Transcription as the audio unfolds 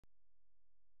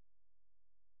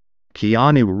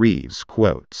Keanu Reeves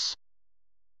quotes.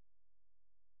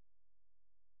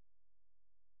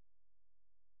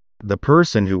 The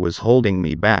person who was holding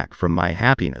me back from my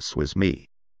happiness was me.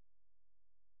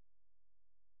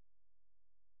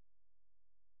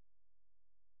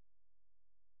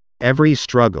 Every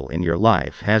struggle in your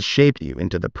life has shaped you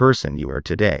into the person you are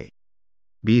today.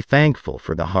 Be thankful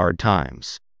for the hard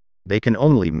times. They can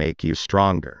only make you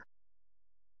stronger.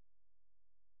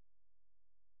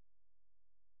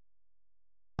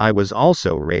 I was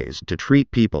also raised to treat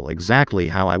people exactly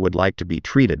how I would like to be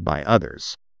treated by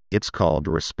others. It's called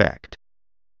respect.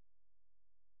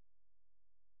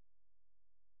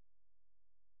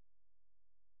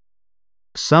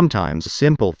 Sometimes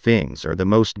simple things are the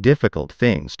most difficult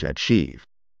things to achieve.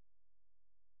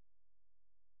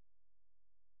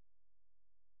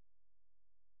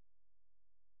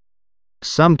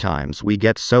 Sometimes we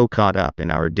get so caught up in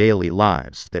our daily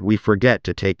lives that we forget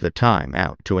to take the time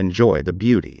out to enjoy the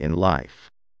beauty in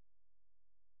life.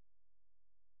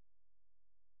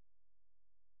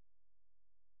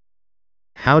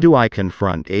 How do I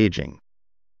confront aging?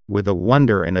 With a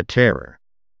wonder and a terror.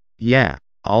 Yeah,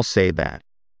 I'll say that.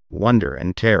 Wonder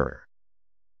and terror.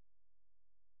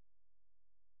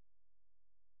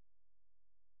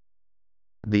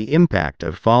 The impact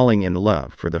of falling in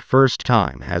love for the first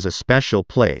time has a special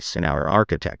place in our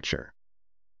architecture.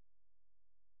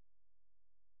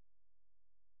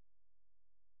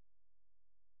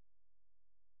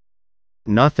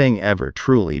 Nothing ever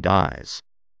truly dies.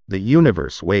 The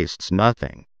universe wastes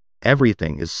nothing.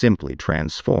 Everything is simply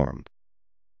transformed.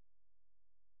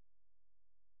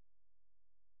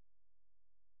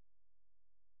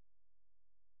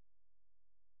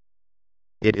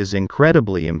 It is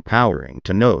incredibly empowering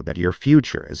to know that your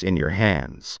future is in your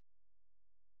hands.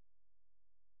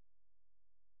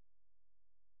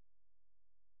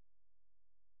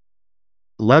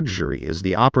 Luxury is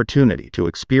the opportunity to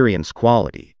experience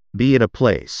quality, be it a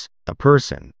place, a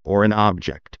person, or an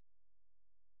object.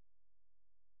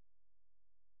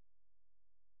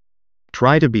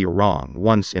 Try to be wrong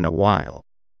once in a while.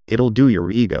 It'll do your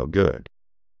ego good.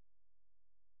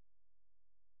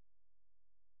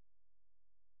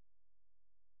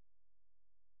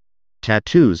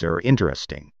 Tattoos are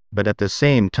interesting, but at the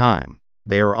same time,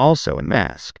 they are also a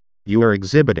mask. You are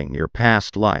exhibiting your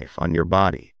past life on your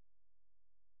body.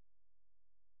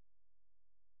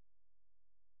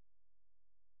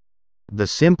 The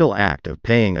simple act of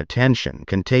paying attention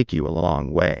can take you a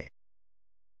long way.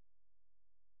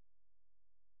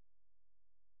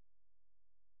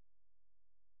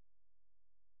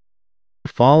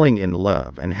 Falling in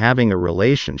love and having a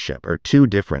relationship are two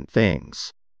different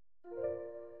things.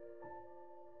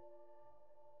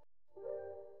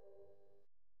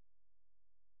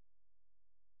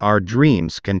 Our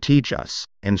dreams can teach us,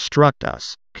 instruct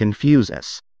us, confuse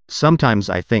us. Sometimes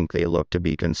I think they look to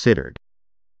be considered.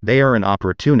 They are an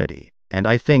opportunity, and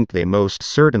I think they most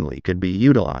certainly could be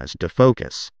utilized to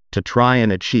focus, to try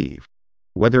and achieve.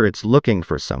 Whether it's looking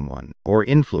for someone, or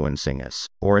influencing us,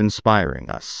 or inspiring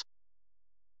us.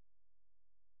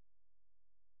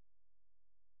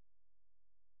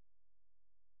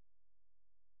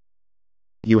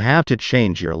 You have to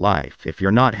change your life if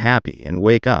you're not happy and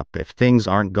wake up if things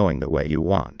aren't going the way you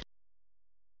want.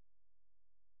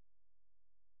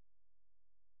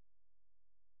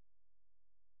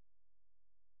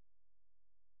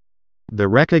 The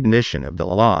recognition of the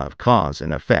law of cause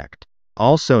and effect,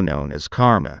 also known as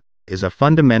karma, is a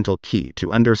fundamental key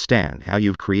to understand how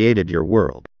you've created your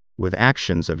world, with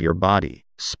actions of your body,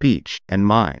 speech, and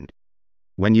mind.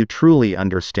 When you truly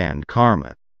understand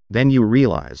karma, then you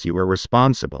realize you are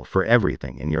responsible for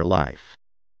everything in your life.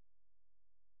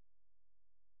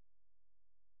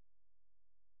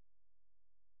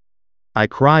 I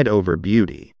cried over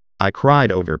beauty, I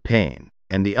cried over pain,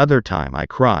 and the other time I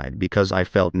cried because I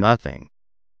felt nothing.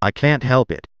 I can't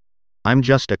help it. I'm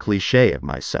just a cliché of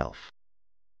myself.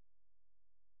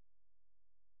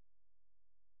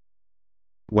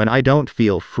 When I don't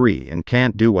feel free and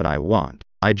can't do what I want,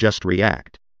 I just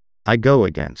react. I go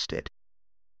against it.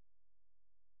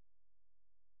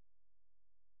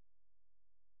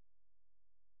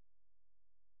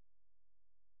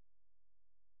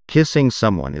 Kissing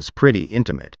someone is pretty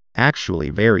intimate, actually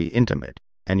very intimate,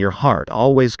 and your heart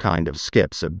always kind of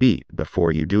skips a beat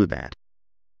before you do that.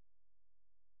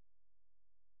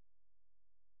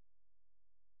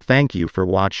 Thank you for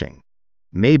watching.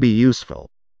 May be useful.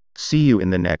 See you in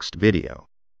the next video.